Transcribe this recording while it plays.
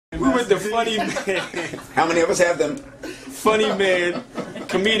We with the funny man. How many of us have them? Funny man,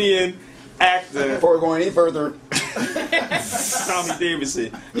 comedian, actor. Before we go any further, Tommy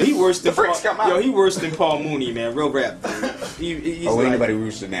Davidson. He worse than he worse than Paul Mooney, man. Real rap, dude. He's oh, like, anybody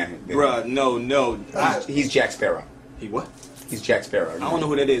worse than that? Bruh, no. He's Jack Sparrow. He what? He's Jack Sparrow. I don't know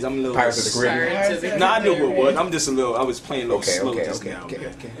who that is. I'm a little. Pirates of the Caribbean. Nah, I knew who it was. I'm just a little. I was playing a little slow just now.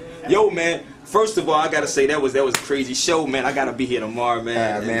 Okay. Yo, man. First of all, I gotta say that was a crazy show, man. I gotta be here tomorrow,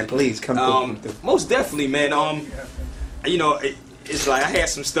 man. Man, please come through. Most definitely, man. You know, it's like I had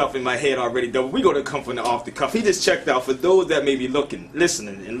some stuff in my head already, though. We gonna come from the off the cuff. He just checked out. For those that may be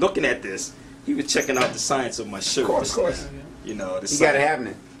listening, and looking at this, he was checking out the science of my shirt. Of course. You know, you got it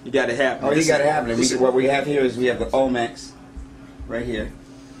happening. You got it happening. Oh, you got it happening. What we have here is we have the Olmecs, right here.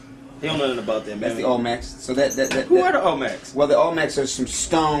 He don't know nothing about that, man. That's the Olmecs. So who are the Olmecs? Well, the Olmecs are some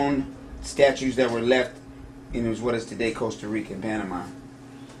stone statues that were left in what is today Costa Rica and Panama.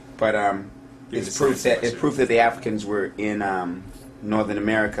 But it's proof that the Africans were in Northern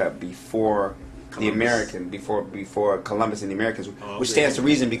America before Columbus. before Columbus and the Americans, which stands to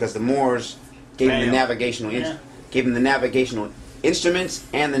reason because the Moors gave them the navigational instruments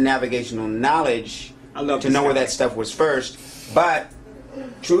and the navigational knowledge to know where that stuff was first. But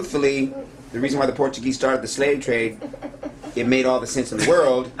truthfully, the reason why the Portuguese started the slave trade, it made all the sense in the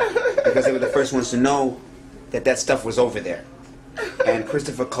world because they were the first ones to know that stuff was over there. And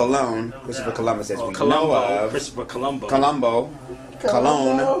Christopher Columbus, as we know of, Christopher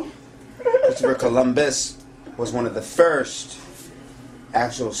Columbus was one of the first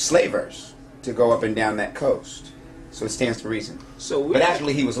actual slavers to go up and down that coast. So it stands to reason. But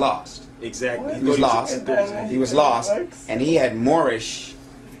actually, he was lost. Exactly. He was lost. He was lost, and he had Moorish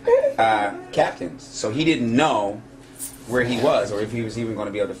captains, so he didn't know where he was or if he was even going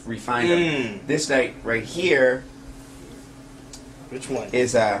to be able to re-find him. This night right here, which one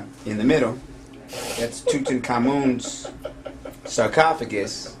is in the middle? That's Tutankhamun's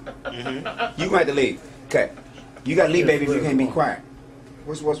sarcophagus. You going to leave? Okay, you got to leave, baby. If you can't be quiet.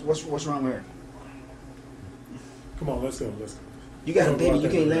 What's wrong with her? Come on, let's go. You got a baby. You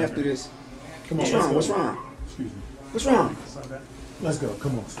can't laugh through this. Come on, What's wrong? Excuse me. What's wrong? Let's go.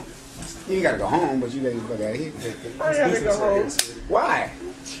 Come on. You gotta go home, but you gotta go out here. I gotta go home. Why?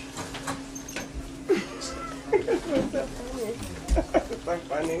 So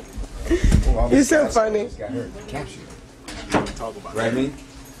funny. Well, You're so funny. Got her captured. Talk about right, me?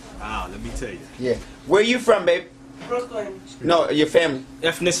 Wow, let me tell you. Yeah. Where you from, babe? Brooklyn. No, your family.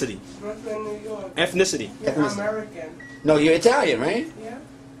 Ethnicity. Brooklyn, New York. Ethnicity. Yeah, American. No, you're Italian, right? Yeah.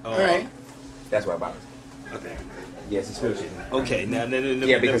 All right. That's what about it. Okay. Yes, it's spiritual. Okay, now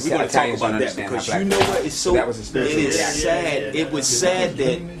yeah, because we're going to talk about that because because you know what? It's so. That was a spiritual reaction. Sad. It was sad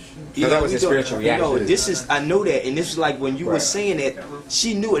that. No, that was a spiritual reaction. No, this is. I know that, and this is like when you were saying that.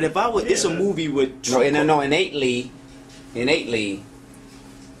 She knew it. If I was, it's a movie with. No, innately,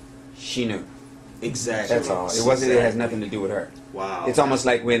 she knew. Exactly. That's all. It wasn't. It has nothing to do with her. Wow. It's almost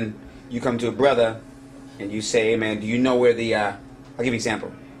like when you come to a brother and you say, "Hey, man, do you know where the?" I'll give you an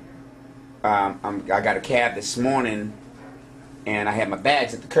example. I got a cab this morning, and I had my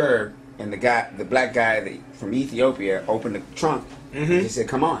bags at the curb, and the black guy from Ethiopia opened the trunk. He said,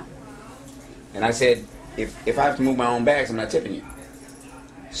 "Come on," and I said, "If I have to move my own bags, I'm not tipping you."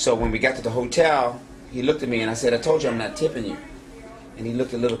 So when we got to the hotel, he looked at me and I said, "I told you I'm not tipping you," and he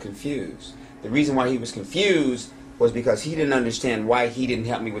looked a little confused. The reason why he was confused was because he didn't understand why he didn't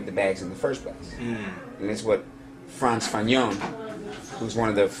help me with the bags in the first place, and that's what Frantz Fanon, who's one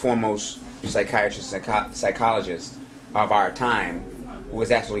of the foremost psychiatrists and psychologists of our time, who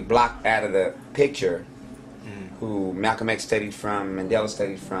was actually blocked out of the picture, who Malcolm X studied from, Mandela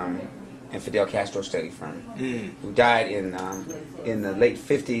studied from, and Fidel Castro studied from, who died in the late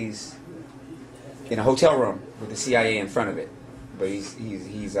 50s in a hotel room with the CIA in front of it. But he's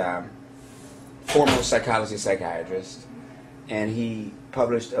foremost psychiatrist, and he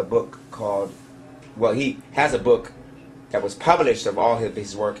published a book called, well, he has a book that was published of all of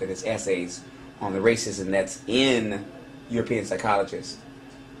his work and his essays on the racism that's in European psychologists,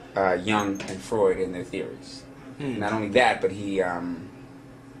 Jung and Freud and their theories. Not only that, but he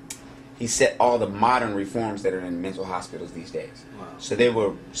set all the modern reforms that are in mental hospitals these days. Wow. So they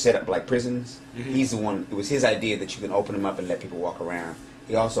were set up like prisons. He's the one. It was his idea that you can open them up and let people walk around.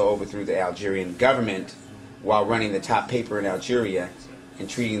 He also overthrew the Algerian government while running the top paper in Algeria and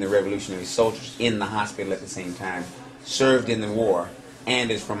treating the revolutionary soldiers in the hospital at the same time. Served in the war and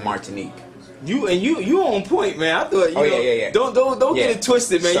is from Martinique. You on point, man. I thought yeah. Don't get it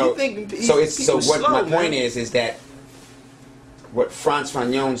twisted, man. So, you think my point is that what Frantz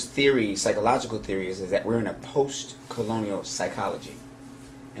Fanon's theory, psychological theory is that we're in a post-colonial psychology.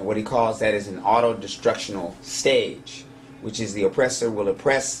 And what he calls that is an auto-destructional stage, which is the oppressor will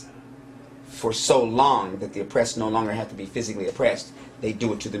oppress for so long that the oppressed no longer have to be physically oppressed. They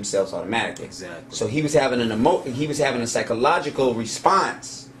do it to themselves automatically. Exactly. So he was having he was having a psychological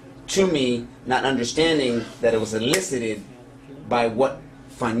response to me, not understanding that it was elicited by what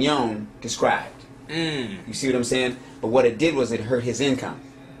Fagnon described. You see what I'm saying? But what it did was it hurt his income.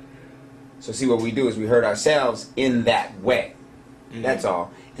 So see, what we do is we hurt ourselves in that way. That's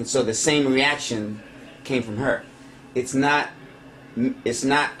all. And so the same reaction came from her. It's not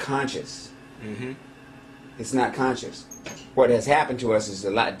conscious. It's not conscious. What has happened to us is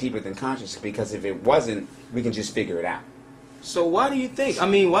a lot deeper than conscious, because if it wasn't, we can just figure it out. So why do you think? I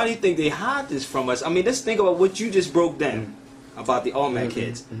mean, why do you think they hide this from us? I mean, let's think about what you just broke down about the Olmec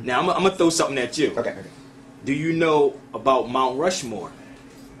kids. Now, I'm gonna throw something at you. Okay. Do you know about Mount Rushmore?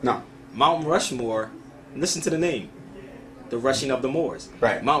 No. Mount Rushmore, listen to the name. The Rushing of the Moors.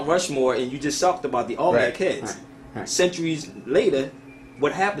 Right. Mount Rushmore, and you just talked about the Olmec heads. Right. Centuries later,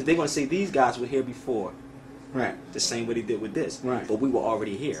 what happens, they're going to say these guys were here before. Right. The same way they did with this. Right. But we were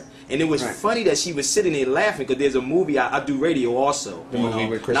already here. And it was funny that she was sitting there laughing, because there's a movie, I do radio also. The movie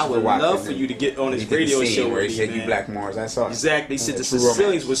with and I would Christopher love Walken, for you to get on this radio show where with he me, said, "You man. black Moors." I saw it. Exactly. He said the True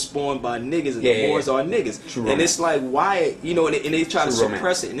Sicilians romance. were spawned by niggas, and Yeah, the Moors are niggas. True and it's like, why, you know, and they try to True suppress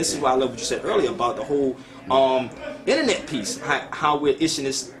romance. it. And this is why I love what you said earlier about the whole internet piece, how we're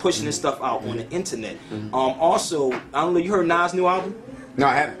pushing this stuff out on the internet. Also, I don't know, you heard Nas' new album? No,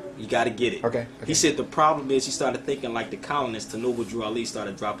 I haven't. You got to get it. Okay. He said the problem is he started thinking like the colonists. Noble Drew Ali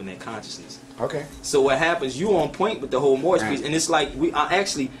started dropping their consciousness. Okay. So what happens? You on point with the whole Moors piece, and it's like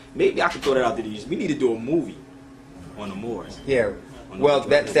maybe I could throw that out there. We need to do a movie on the Moors. Yeah. Well,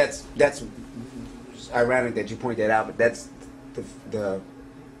 that's ironic that you point that out, but that's the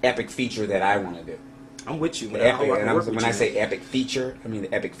epic feature that I want to do. I'm with you. The epic, when I say epic feature, I mean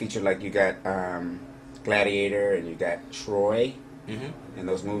the epic feature, like you got Gladiator and you got Troy in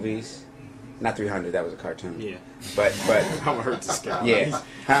those movies. Not 300, that was a cartoon. Yeah. But I'm gonna hurt this guy. Yeah.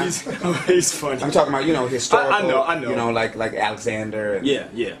 He's funny. I'm talking about, historical. I know. Like Alexander. And,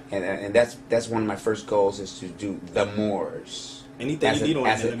 Yeah. And that's one of my first goals, is to do the Moors. Anything you need on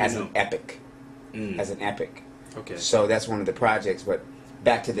as it, an epic. As an epic. Okay. So that's one of the projects. But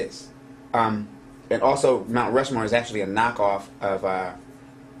back to this. And also, Mount Rushmore is actually a knockoff of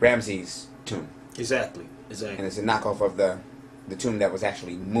Ramses' tomb. Exactly. And it's a knockoff of the tomb that was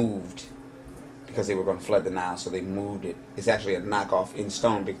actually moved, because they were going to flood the Nile, so they moved it. It's actually a knockoff in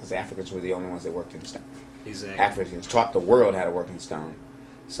stone, because Africans were the only ones that worked in stone. Exactly. Africans taught the world how to work in stone.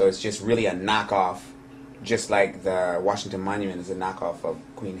 So it's just really a knockoff, just like the Washington Monument is a knockoff of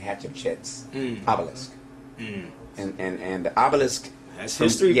Queen Hatshepsut's obelisk. And the obelisk... That's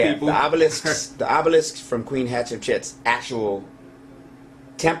history, people. The obelisks from Queen Hatshepsut's actual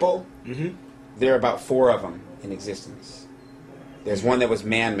temple, there are about 4 of them in existence. There's one that was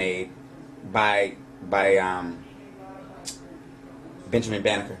man-made by Benjamin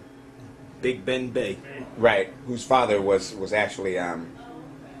Banneker. Big Ben Bay. Right, whose father was actually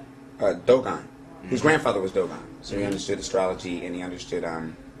Dogon, whose grandfather was Dogon. So he understood astrology, and he understood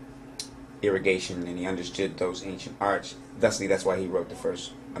irrigation, and he understood those ancient arts. Thusly, that's why he wrote the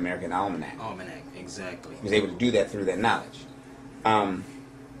first American almanac. Almanac, exactly. He was able to do that through that knowledge.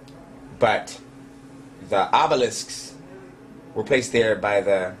 But the obelisks were placed there by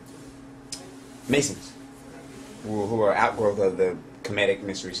the Masons, who are outgrowth of the Kemetic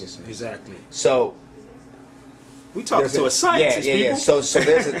mystery system. Exactly. So we talking to a scientist, people. Yeah. So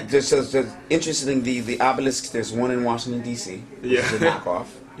there's interesting, the obelisks. There's one in Washington D.C. which is a knockoff.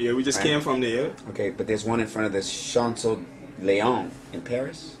 Yeah, we just came from there. Okay, but there's one in front of the Champs Elysees in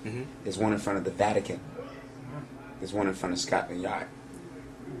Paris. There's one in front of the Vatican. There's one in front of Scotland Yard.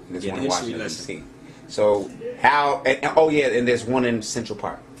 And there's one in Washington D.C. So and there's one in Central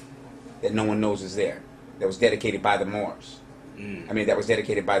Park that no one knows is there. That was dedicated by the Moors. I mean, that was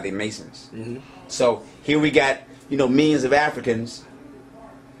dedicated by the Masons. So here we got, millions of Africans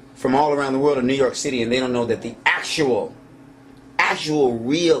from all around the world in New York City, and they don't know that the actual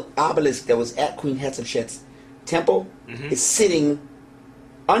real obelisk that was at Queen Hatshepsut's temple is sitting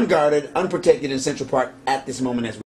unguarded, unprotected in Central Park at this moment as we